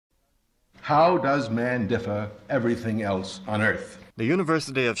How does man differ everything else on earth? The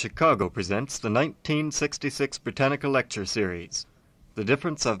University of Chicago presents the 1966 Britannica Lecture Series, The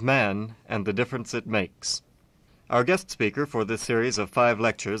Difference of Man and the Difference It Makes. Our guest speaker for this series of 5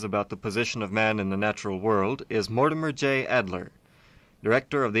 lectures about the position of man in the natural world is Mortimer J. Adler,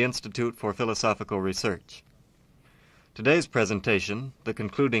 Director of the Institute for Philosophical Research. Today's presentation, the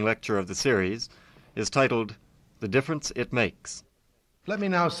concluding lecture of the series, is titled, The Difference It Makes. Let me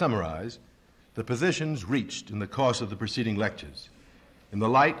now summarize the positions reached in the course of the preceding lectures in the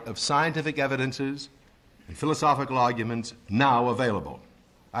light of scientific evidences and philosophical arguments now available.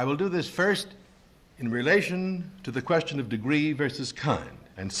 I will do this first in relation to the question of degree versus kind,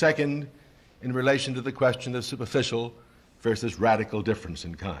 and second, in relation to the question of superficial versus radical difference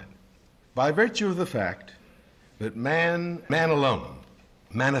in kind. By virtue of the fact that man alone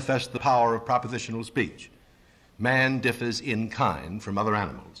manifests the power of propositional speech, man differs in kind from other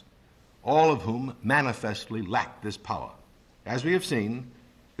animals, all of whom manifestly lack this power. As we have seen,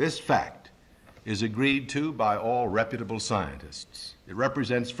 this fact is agreed to by all reputable scientists. It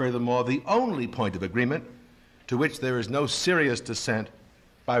represents, furthermore, the only point of agreement to which there is no serious dissent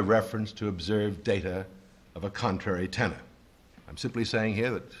by reference to observed data of a contrary tenor. I'm simply saying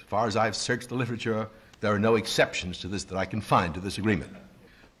here that, as far as I've searched the literature, there are no exceptions to this that I can find to this agreement.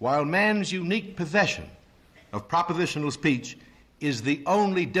 While man's unique possession of propositional speech is the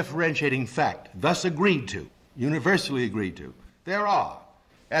only differentiating fact thus agreed to, universally agreed to, there are,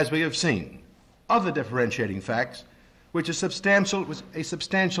 as we have seen, other differentiating facts which a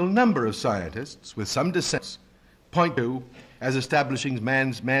substantial number of scientists, with some dissents, point to as establishing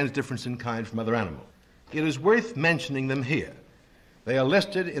man's difference in kind from other animals. It is worth mentioning them here. They are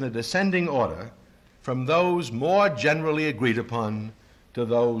listed in a descending order from those more generally agreed upon to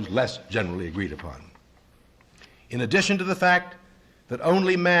those less generally agreed upon. In addition to the fact that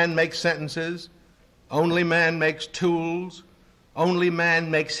only man makes sentences, only man makes tools, only man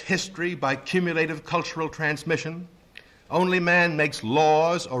makes history by cumulative cultural transmission, only man makes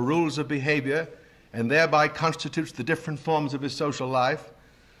laws or rules of behavior and thereby constitutes the different forms of his social life,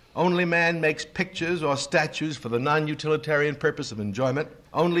 only man makes pictures or statues for the non-utilitarian purpose of enjoyment,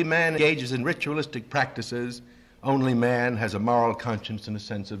 only man engages in ritualistic practices, only man has a moral conscience and a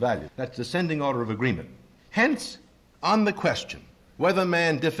sense of value. That's descending order of agreement. Hence, on the question whether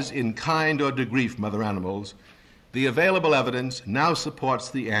man differs in kind or degree from other animals, the available evidence now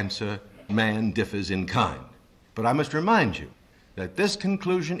supports the answer, man differs in kind. But I must remind you that this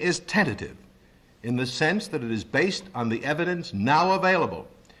conclusion is tentative in the sense that it is based on the evidence now available,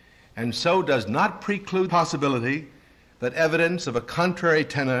 and so does not preclude the possibility that evidence of a contrary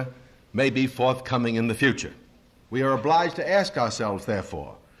tenor may be forthcoming in the future. We are obliged to ask ourselves,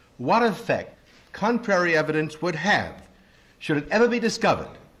 therefore, what effect contrary evidence would have should it ever be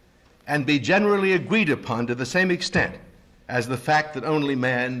discovered and be generally agreed upon to the same extent as the fact that only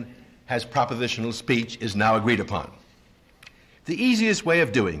man has propositional speech is now agreed upon. The easiest way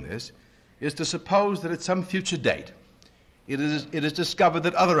of doing this is to suppose that at some future date it is discovered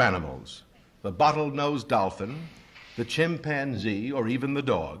that other animals, the bottle-nosed dolphin, the chimpanzee, or even the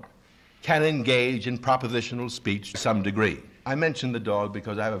dog, can engage in propositional speech to some degree. I mention the dog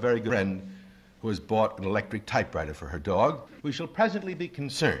because I have a very good friend who has bought an electric typewriter for her dog. We shall presently be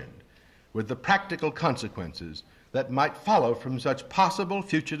concerned with the practical consequences that might follow from such possible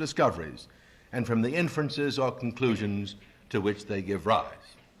future discoveries and from the inferences or conclusions to which they give rise.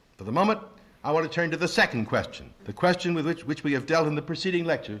 For the moment, I want to turn to the second question, the question with which we have dealt in the preceding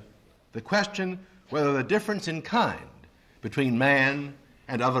lecture, the question whether the difference in kind between man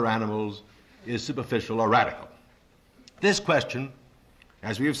and other animals is superficial or radical. This question,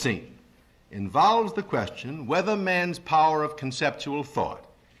 as we have seen, involves the question whether man's power of conceptual thought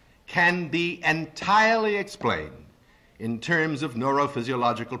can be entirely explained in terms of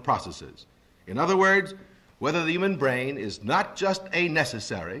neurophysiological processes. In other words, whether the human brain is not just a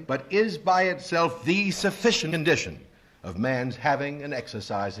necessary, but is by itself the sufficient condition of man's having and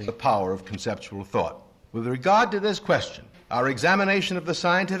exercising the power of conceptual thought. With regard to this question, our examination of the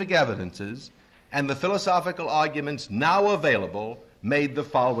scientific evidences and the philosophical arguments now available made the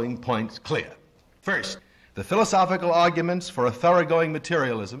following points clear. First, the philosophical arguments for a thoroughgoing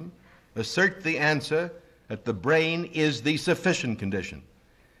materialism assert the answer that the brain is the sufficient condition,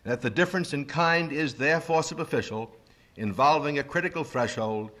 that the difference in kind is therefore superficial, involving a critical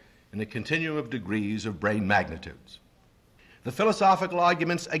threshold in a continuum of degrees of brain magnitudes. The philosophical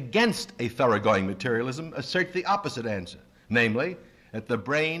arguments against a thoroughgoing materialism assert the opposite answer, namely, that the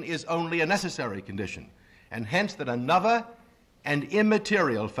brain is only a necessary condition, and hence that another and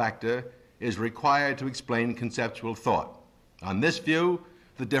immaterial factor is required to explain conceptual thought. On this view,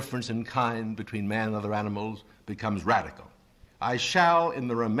 the difference in kind between man and other animals becomes radical. I shall, in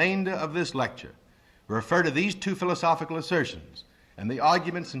the remainder of this lecture, refer to these two philosophical assertions and the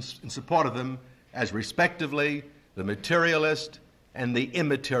arguments in support of them as respectively the materialist and the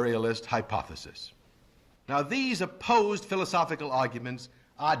immaterialist hypothesis. Now, these opposed philosophical arguments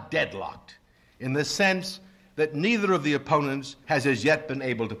are deadlocked in the sense that neither of the opponents has as yet been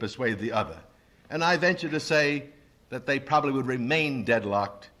able to persuade the other, and I venture to say that they probably would remain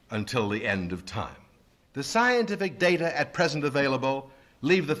deadlocked until the end of time. The scientific data at present available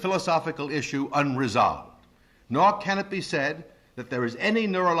leave the philosophical issue unresolved, nor can it be said that there is any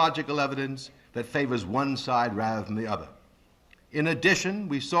neurological evidence that favors one side rather than the other. In addition,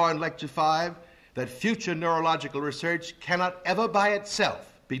 we saw in Lecture 5 that future neurological research cannot ever by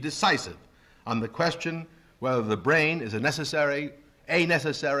itself be decisive on the question whether the brain is a necessary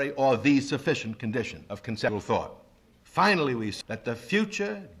or the sufficient condition of conceptual thought. Finally, we see that the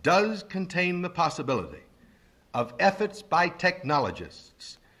future does contain the possibility of efforts by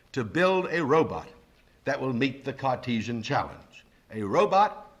technologists to build a robot that will meet the Cartesian challenge, a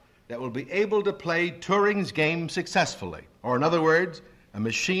robot that will be able to play Turing's game successfully, or in other words, a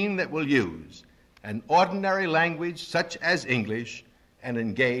machine that will use an ordinary language such as English and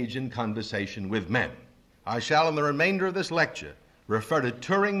engage in conversation with men. I shall, in the remainder of this lecture, refer to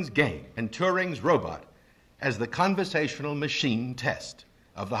Turing's game and Turing's robot as the conversational machine test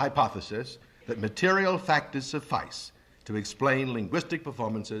of the hypothesis that material factors suffice to explain linguistic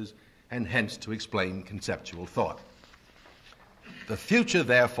performances and hence to explain conceptual thought. The future,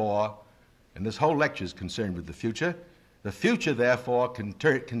 therefore, and this whole lecture is concerned with the future therefore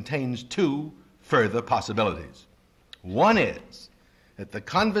contains two further possibilities. One is that the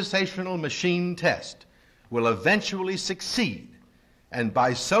conversational machine test will eventually succeed, and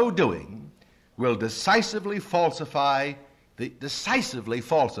by so doing will decisively falsify the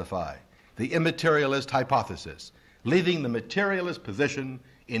immaterialist hypothesis, leaving the materialist position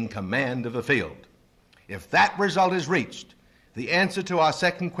in command of the field. If that result is reached, the answer to our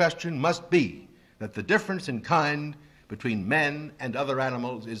second question must be that the difference in kind between men and other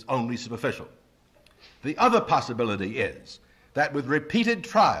animals is only superficial. The other possibility is that with repeated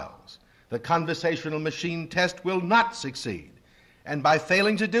trials, the conversational machine test will not succeed, and by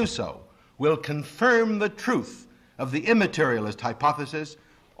failing to do so, will confirm the truth of the immaterialist hypothesis,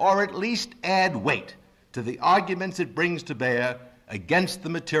 or at least add weight to the arguments it brings to bear against the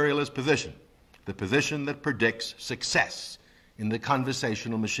materialist position, the position that predicts success in the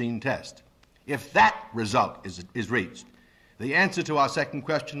conversational machine test. If that result is reached, the answer to our second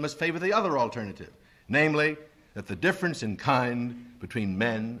question must favor the other alternative, namely that the difference in kind between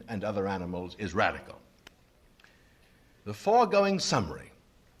men and other animals is radical. The foregoing summary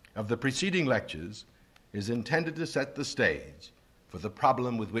of the preceding lectures is intended to set the stage for the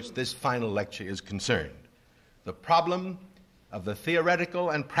problem with which this final lecture is concerned, the problem of the theoretical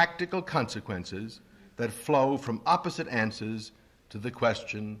and practical consequences that flow from opposite answers to the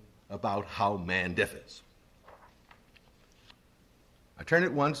question about how man differs. I turn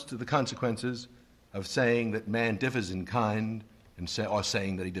at once to the consequences of saying that man differs in kind or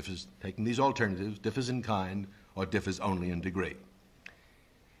saying that he differs, taking these alternatives, differs in kind or differs only in degree.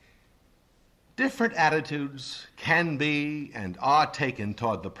 Different attitudes can be and are taken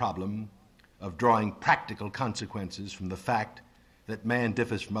toward the problem of drawing practical consequences from the fact that man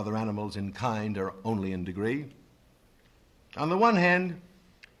differs from other animals in kind or only in degree. On the one hand,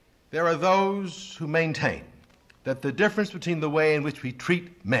 there are those who maintain that the difference between the way in which we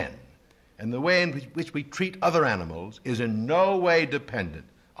treat men and the way in which we treat other animals is in no way dependent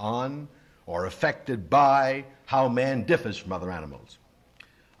on or affected by how man differs from other animals.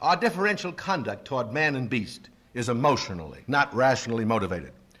 Our differential conduct toward man and beast is emotionally, not rationally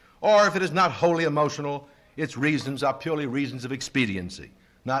motivated. Or if it is not wholly emotional, its reasons are purely reasons of expediency,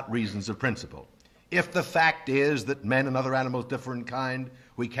 not reasons of principle. If the fact is that men and other animals differ in kind,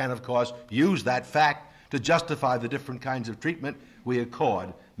 we can, of course, use that fact to justify the different kinds of treatment we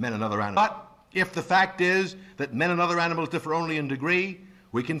accord men and other animals. But if the fact is that men and other animals differ only in degree,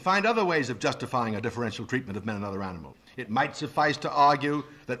 we can find other ways of justifying a differential treatment of men and other animals. It might suffice to argue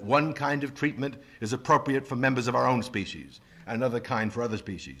that one kind of treatment is appropriate for members of our own species, and another kind for other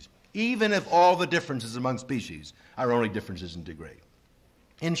species, even if all the differences among species are only differences in degree.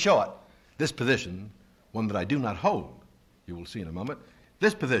 In short, this position, one that I do not hold, you will see in a moment,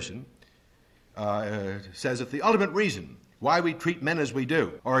 this position says that the ultimate reason why we treat men as we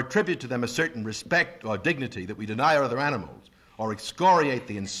do, or attribute to them a certain respect or dignity that we deny other animals, or excoriate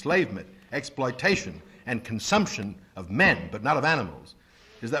the enslavement, exploitation, and consumption of men, but not of animals,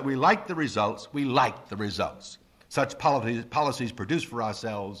 is that we like the results. such policies produce for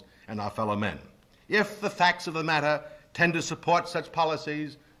ourselves and our fellow men. If the facts of the matter tend to support such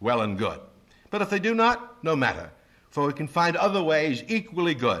policies, well and good. But if they do not, no matter, for we can find other ways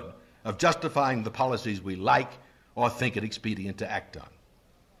equally good of justifying the policies we like or think it expedient to act on.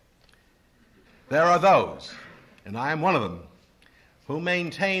 There are those, and I am one of them, who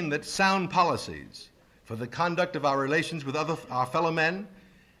maintain that sound policies for the conduct of our relations with our fellow men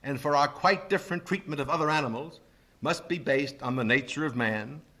and for our quite different treatment of other animals must be based on the nature of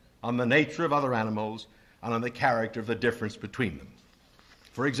man, on the nature of other animals, and on the character of the difference between them.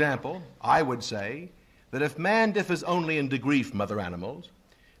 For example, I would say that if man differs only in degree from other animals,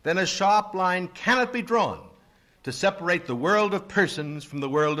 then a sharp line cannot be drawn to separate the world of persons from the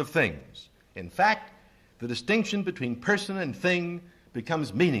world of things. In fact, the distinction between person and thing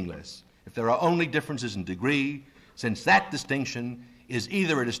becomes meaningless if there are only differences in degree, since that distinction is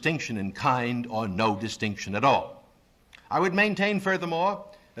either a distinction in kind or no distinction at all. I would maintain, furthermore,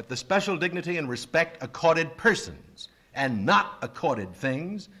 that the special dignity and respect accorded persons and not accorded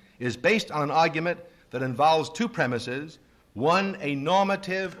things is based on an argument that involves two premises, one a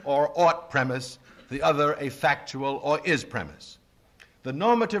normative or ought premise, the other a factual or is premise. The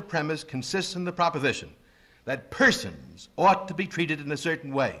normative premise consists in the proposition that persons ought to be treated in a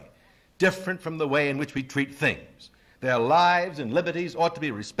certain way, different from the way in which we treat things. Their lives and liberties ought to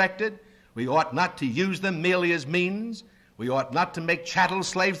be respected. We ought not to use them merely as means. We ought not to make chattel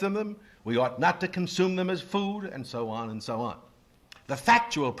slaves of them. We ought not to consume them as food, and so on and so on. The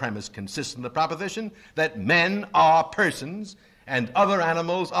factual premise consists in the proposition that men are persons and other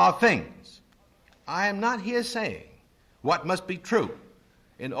animals are things. I am not here saying what must be true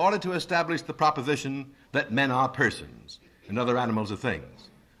in order to establish the proposition that men are persons and other animals are things.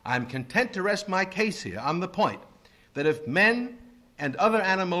 I am content to rest my case here on the point that if men and other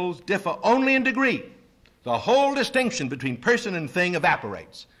animals differ only in degree, the whole distinction between person and thing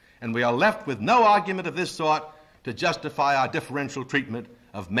evaporates, and we are left with no argument of this sort to justify our differential treatment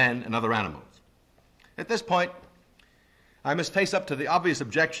of men and other animals. At this point, I must face up to the obvious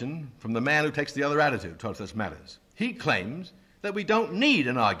objection from the man who takes the other attitude towards such matters. He claims that we don't need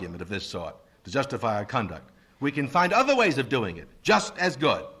an argument of this sort to justify our conduct. We can find other ways of doing it, just as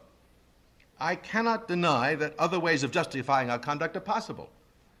good. I cannot deny that other ways of justifying our conduct are possible.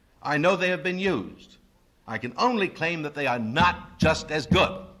 I know they have been used. I can only claim that they are not just as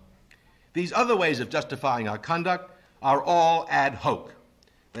good. These other ways of justifying our conduct are all ad hoc.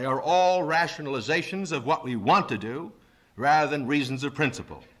 They are all rationalizations of what we want to do rather than reasons of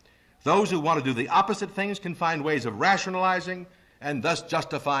principle. Those who want to do the opposite things can find ways of rationalizing and thus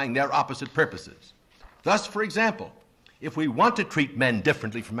justifying their opposite purposes. Thus, for example, if we want to treat men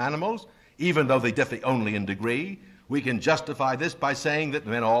differently from animals, even though they differ only in degree, we can justify this by saying that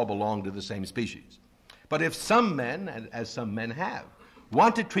men all belong to the same species. But if some men, as some men have,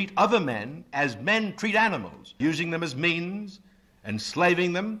 want to treat other men as men treat animals, using them as means,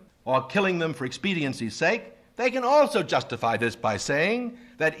 enslaving them, or killing them for expediency's sake, they can also justify this by saying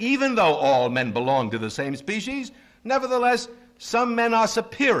that even though all men belong to the same species, nevertheless, some men are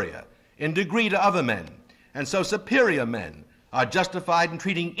superior in degree to other men, and so superior men are justified in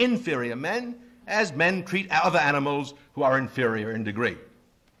treating inferior men as men treat other animals who are inferior in degree.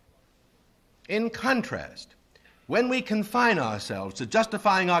 In contrast, when we confine ourselves to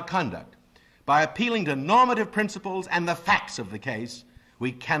justifying our conduct by appealing to normative principles and the facts of the case,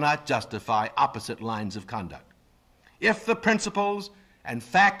 we cannot justify opposite lines of conduct. If the principles and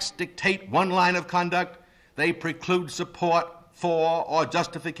facts dictate one line of conduct, they preclude support for or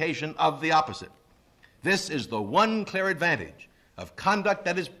justification of the opposite. This is the one clear advantage of conduct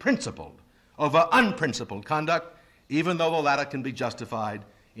that is principled over unprincipled conduct, even though the latter can be justified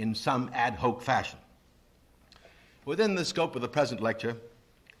in some ad hoc fashion. Within the scope of the present lecture,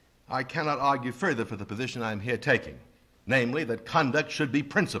 I cannot argue further for the position I am here taking, namely that conduct should be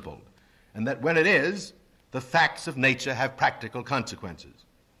principled, and that when it is, the facts of nature have practical consequences.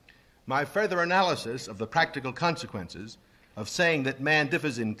 My further analysis of the practical consequences of saying that man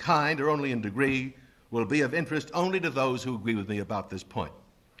differs in kind or only in degree will be of interest only to those who agree with me about this point.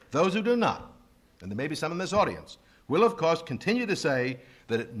 Those who do not, and there may be some in this audience, will of course continue to say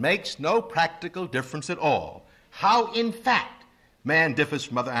that it makes no practical difference at all how in fact man differs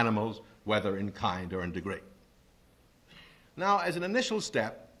from other animals, whether in kind or in degree. Now, as an initial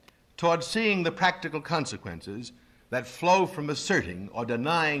step toward seeing the practical consequences that flow from asserting or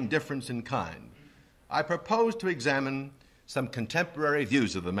denying difference in kind, I propose to examine some contemporary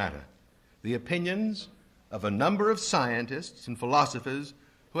views of the matter, the opinions of a number of scientists and philosophers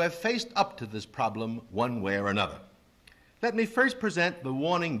who have faced up to this problem one way or another. Let me first present the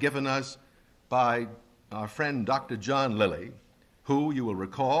warning given us by our friend Dr. John Lilly, who, you will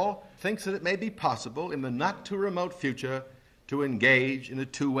recall, thinks that it may be possible in the not-too-remote future to engage in a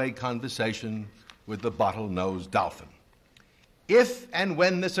two-way conversation with the bottlenose dolphin. If and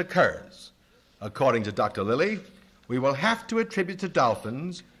when this occurs, according to Dr. Lilly, we will have to attribute to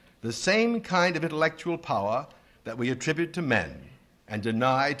dolphins the same kind of intellectual power that we attribute to men and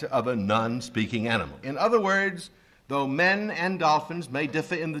deny to other non-speaking animals. In other words, though men and dolphins may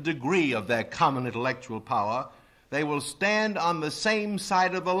differ in the degree of their common intellectual power, they will stand on the same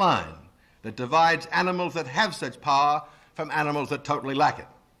side of the line that divides animals that have such power from animals that totally lack it.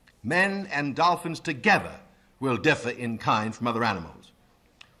 Men and dolphins together will differ in kind from other animals.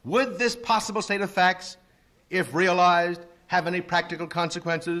 Would this possible state of facts, if realized, have any practical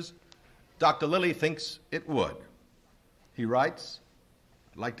consequences? Dr. Lilly thinks it would. He writes,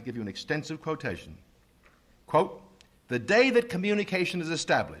 I'd like to give you an extensive quotation. Quote, "The day that communication is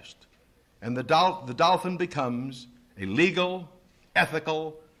established and the dolphin becomes a legal,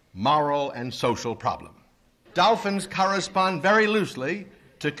 ethical, moral, and social problem. Dolphins correspond very loosely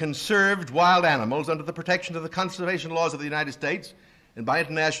to conserved wild animals under the protection of the conservation laws of the United States and by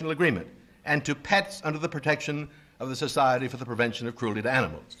international agreement, and to pets under the protection of the Society for the Prevention of Cruelty to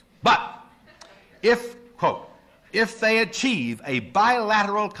Animals. But if, quote, if they achieve a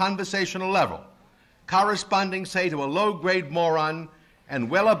bilateral conversational level corresponding, say, to a low-grade moron and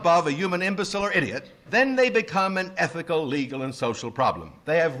well above a human imbecile or idiot, then they become an ethical, legal, and social problem.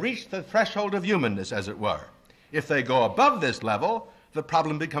 They have reached the threshold of humanness, as it were. If they go above this level, the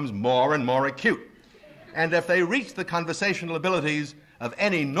problem becomes more and more acute. And if they reach the conversational abilities of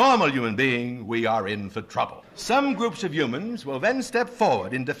any normal human being, we are in for trouble. Some groups of humans will then step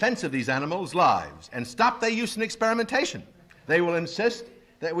forward in defense of these animals' lives and stop their use in experimentation. They will insist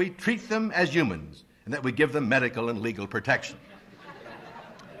that we treat them as humans and that we give them medical and legal protection.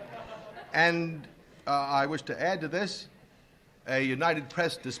 And I wish to add to this a United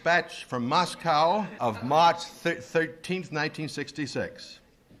Press dispatch from Moscow of March 13th, 1966.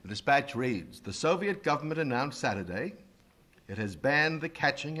 The dispatch reads, "The Soviet government announced Saturday it has banned the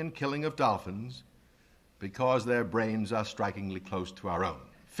catching and killing of dolphins because their brains are strikingly close to our own.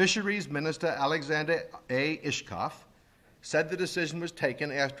 Fisheries Minister Alexander A. Ishkov said the decision was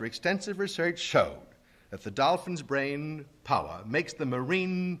taken after extensive research showed that the dolphin's brain power makes them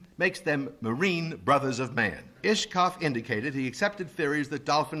marine brothers of man. Ishkov indicated he accepted theories that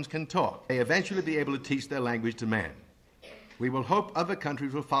dolphins can talk. They eventually be able to teach their language to man. We will hope other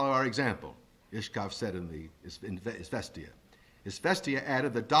countries will follow our example," Ishkov said in the Izvestia. Izvestia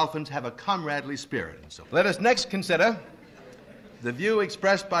added that dolphins have a comradely spirit. And so let us next consider the view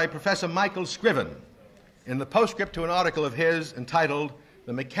expressed by Professor Michael Scriven in the postscript to an article of his entitled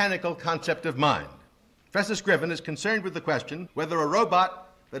 "The Mechanical Concept of Mind." Professor Scriven is concerned with the question whether a robot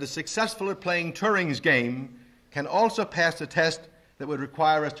that is successful at playing Turing's game can also pass a test that would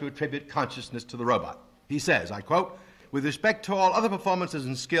require us to attribute consciousness to the robot. He says, I quote, "With respect to all other performances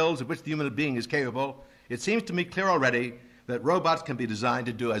and skills of which the human being is capable, it seems to me clear already that robots can be designed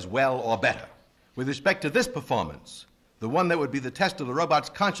to do as well or better. With respect to this performance, the one that would be the test of the robot's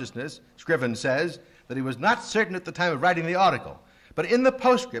consciousness," Scriven says that he was not certain at the time of writing the article, but in the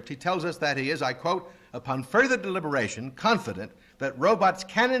postscript he tells us that he is, I quote, "upon further deliberation, confident that robots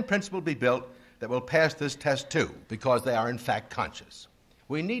can in principle be built that will pass this test too, because they are in fact conscious."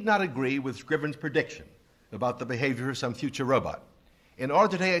 We need not agree with Scriven's prediction about the behavior of some future robot in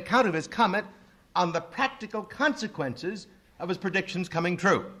order to take account of his comment on the practical consequences of his predictions coming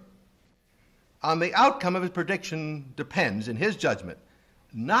true. On the outcome of his prediction depends, in his judgment,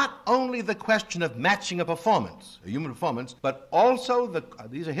 not only the question of matching a performance, a human performance, but also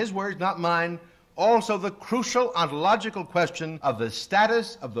these are his words, not mine, also the crucial ontological question of the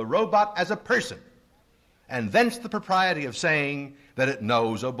status of the robot as a person, and thence the propriety of saying that it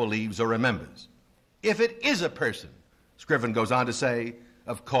knows or believes or remembers. If it is a person, Scriven goes on to say,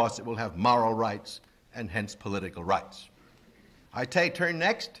 of course it will have moral rights and hence political rights. I turn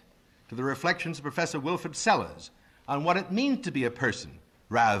next to the reflections of Professor Wilfrid Sellers on what it means to be a person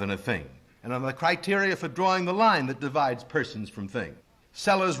rather than a thing, and on the criteria for drawing the line that divides persons from things.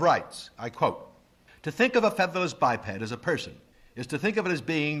 Sellers writes, I quote, "To think of a featherless biped as a person is to think of it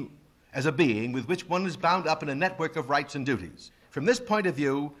as a being with which one is bound up in a network of rights and duties. From this point of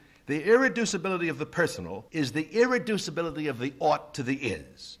view, the irreducibility of the personal is the irreducibility of the ought to the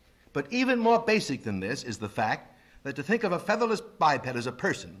is. But even more basic than this is the fact that to think of a featherless biped as a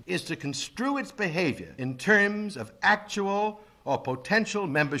person is to construe its behavior in terms of actual or potential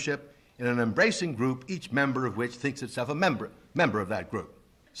membership in an embracing group, each member of which thinks itself a member of that group.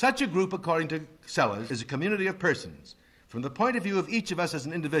 Such a group, according to Sellers, is a community of persons. From the point of view of each of us as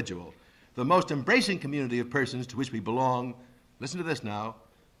an individual, the most embracing community of persons to which we belong, listen to this now,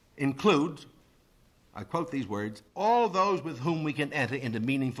 includes, I quote these words, all those with whom we can enter into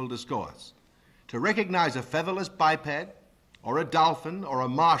meaningful discourse. To recognize a featherless biped, or a dolphin, or a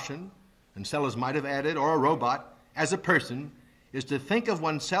Martian, and Sellers might have added, or a robot, as a person, is to think of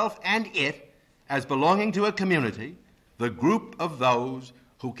oneself and it as belonging to a community, the group of those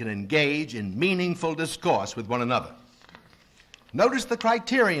who can engage in meaningful discourse with one another. Notice the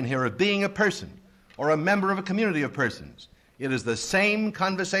criterion here of being a person or a member of a community of persons. It is the same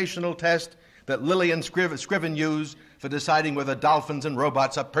conversational test that Lilly and Scriven use for deciding whether dolphins and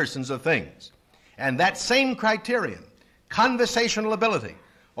robots are persons or things. And that same criterion, conversational ability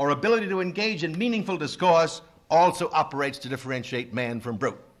or ability to engage in meaningful discourse, also operates to differentiate man from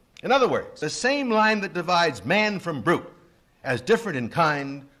brute. In other words, the same line that divides man from brute as different in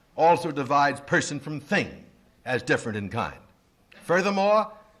kind also divides person from thing as different in kind.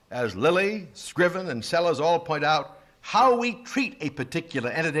 Furthermore, as Lilly, Scriven, and Sellers all point out, how we treat a particular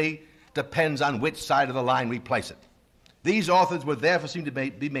entity depends on which side of the line we place it. These authors would therefore seem to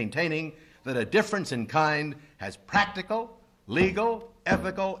be maintaining that a difference in kind has practical, legal,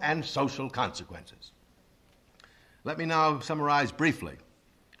 ethical, and social consequences. Let me now summarize briefly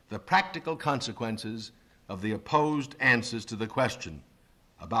the practical consequences of the opposed answers to the question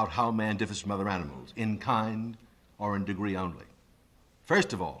about how man differs from other animals, in kind or in degree only.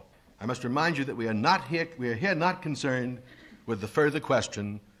 First of all, I must remind you that we are here not concerned with the further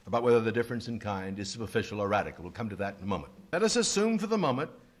question about whether the difference in kind is superficial or radical. We'll come to that in a moment. Let us assume for the moment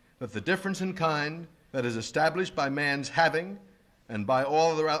that the difference in kind that is established by man's having and by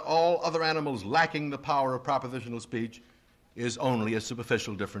all other animals lacking the power of propositional speech is only a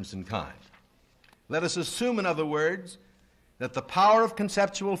superficial difference in kind. Let us assume, in other words, that the power of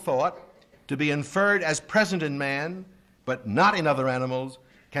conceptual thought to be inferred as present in man but not in other animals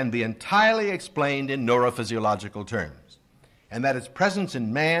can be entirely explained in neurophysiological terms, and that its presence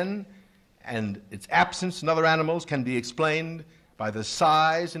in man and its absence in other animals can be explained by the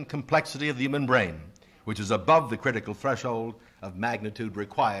size and complexity of the human brain, which is above the critical threshold of magnitude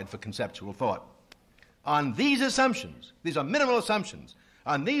required for conceptual thought. On these assumptions, these are minimal assumptions,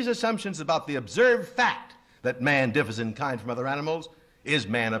 on these assumptions about the observed fact that man differs in kind from other animals, is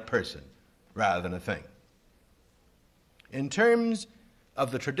man a person rather than a thing. In terms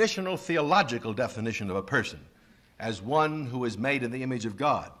of the traditional theological definition of a person as one who is made in the image of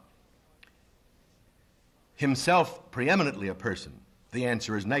God, himself preeminently a person, the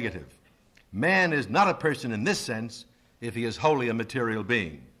answer is negative. Man is not a person in this sense if he is wholly a material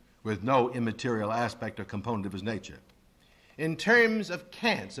being, with no immaterial aspect or component of his nature. In terms of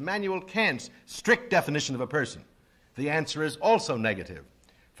Immanuel Kant's strict definition of a person, the answer is also negative.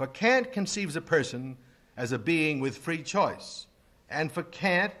 For Kant conceives a person as a being with free choice. And for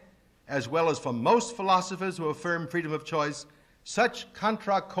Kant, as well as for most philosophers who affirm freedom of choice, such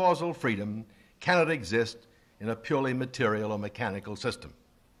contra-causal freedom cannot exist in a purely material or mechanical system.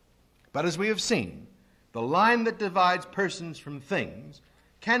 But as we have seen, the line that divides persons from things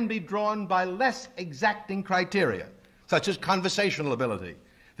can be drawn by less exacting criteria, such as conversational ability,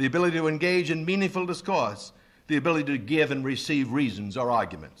 the ability to engage in meaningful discourse, the ability to give and receive reasons or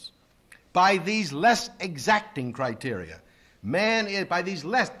arguments. By these less exacting criteria, by these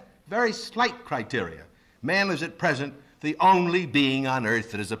less, very slight criteria, man is at present the only being on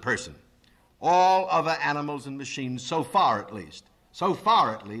earth that is a person. All other animals and machines, so far at least,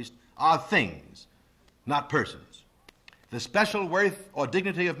 are things, not persons. The special worth or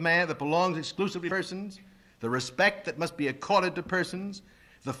dignity of man that belongs exclusively to persons, the respect that must be accorded to persons,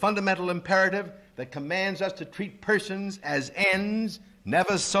 the fundamental imperative that commands us to treat persons as ends,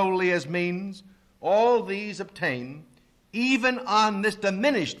 never solely as means, all these obtain even on this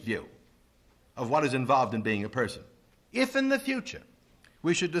diminished view of what is involved in being a person. If in the future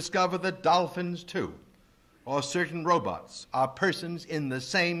we should discover that dolphins too, or certain robots, are persons in the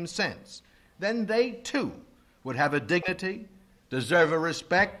same sense, then they too would have a dignity, deserve a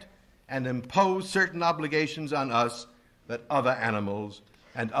respect, and impose certain obligations on us that other animals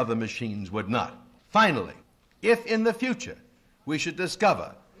and other machines would not. Finally, if in the future we should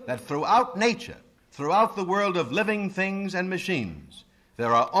discover that throughout nature, throughout the world of living things and machines,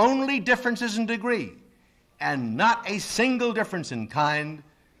 there are only differences in degree and not a single difference in kind,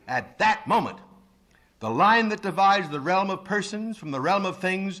 at that moment, the line that divides the realm of persons from the realm of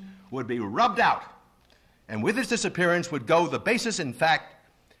things would be rubbed out, and with its disappearance would go the basis, in fact,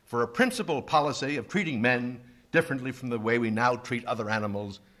 for a principled policy of treating men differently from the way we now treat other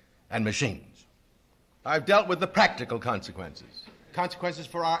animals and machines. I've dealt with the practical consequences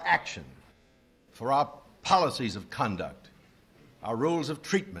for our action, for our policies of conduct, our rules of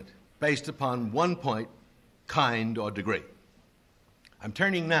treatment, based upon one point, kind or degree. I'm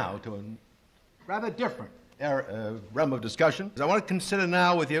turning now to a rather different realm of discussion. I want to consider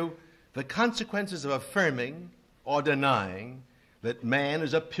now with you the consequences of affirming or denying that man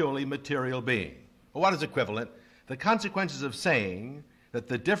is a purely material being. Or what is equivalent? The consequences of saying that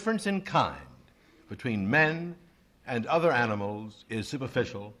the difference in kind between men and other animals is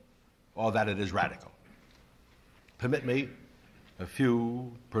superficial or that it is radical. Permit me a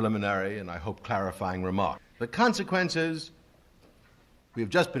few preliminary and I hope clarifying remarks. The consequences we have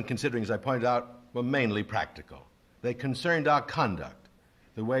just been considering, as I pointed out, were mainly practical. They concerned our conduct,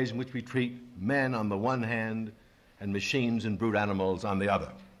 the ways in which we treat men on the one hand and machines and brute animals on the other.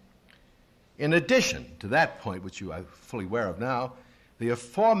 In addition to that point, which you are fully aware of now, the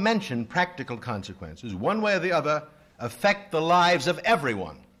aforementioned practical consequences, one way or the other, affect the lives of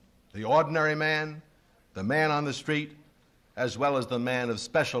everyone, the ordinary man, the man on the street, as well as the man of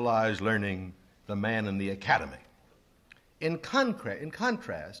specialized learning, the man in the academy. In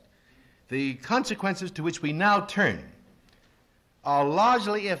contrast, the consequences to which we now turn are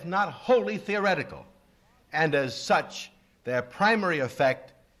largely, if not wholly, theoretical, and as such, their primary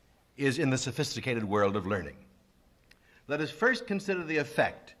effect is in the sophisticated world of learning. Let us first consider the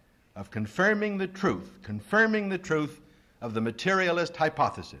effect of confirming the truth of the materialist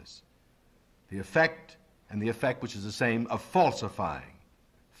hypothesis, the effect which is the same of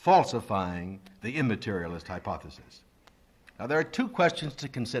falsifying the immaterialist hypothesis. Now, there are two questions to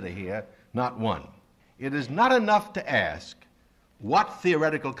consider here, not one. It is not enough to ask what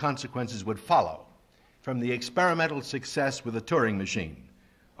theoretical consequences would follow from the experimental success with a Turing machine,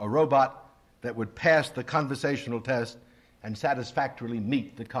 a robot that would pass the conversational test and satisfactorily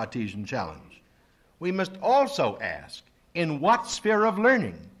meet the Cartesian challenge. We must also ask in what sphere of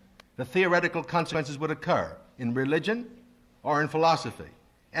learning the theoretical consequences would occur, in religion or in philosophy.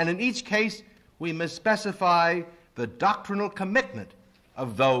 And in each case, we must specify the doctrinal commitment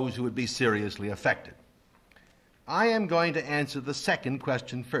of those who would be seriously affected. I am going to answer the second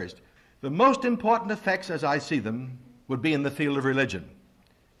question first. The most important effects, as I see them, would be in the field of religion.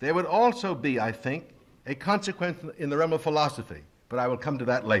 There would also be, I think, a consequence in the realm of philosophy, but I will come to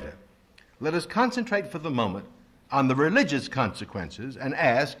that later. Let us concentrate for the moment on the religious consequences and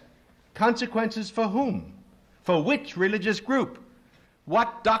ask, consequences for whom? For which religious group?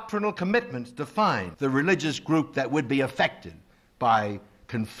 What doctrinal commitments define the religious group that would be affected by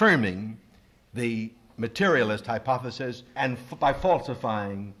confirming the materialist hypothesis and by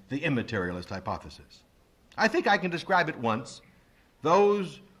falsifying the immaterialist hypothesis? I think I can describe at once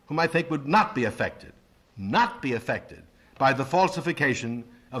those whom I think would not be affected by the falsification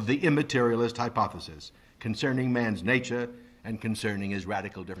of the immaterialist hypothesis concerning man's nature and concerning his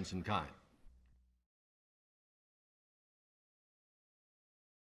radical difference in kind.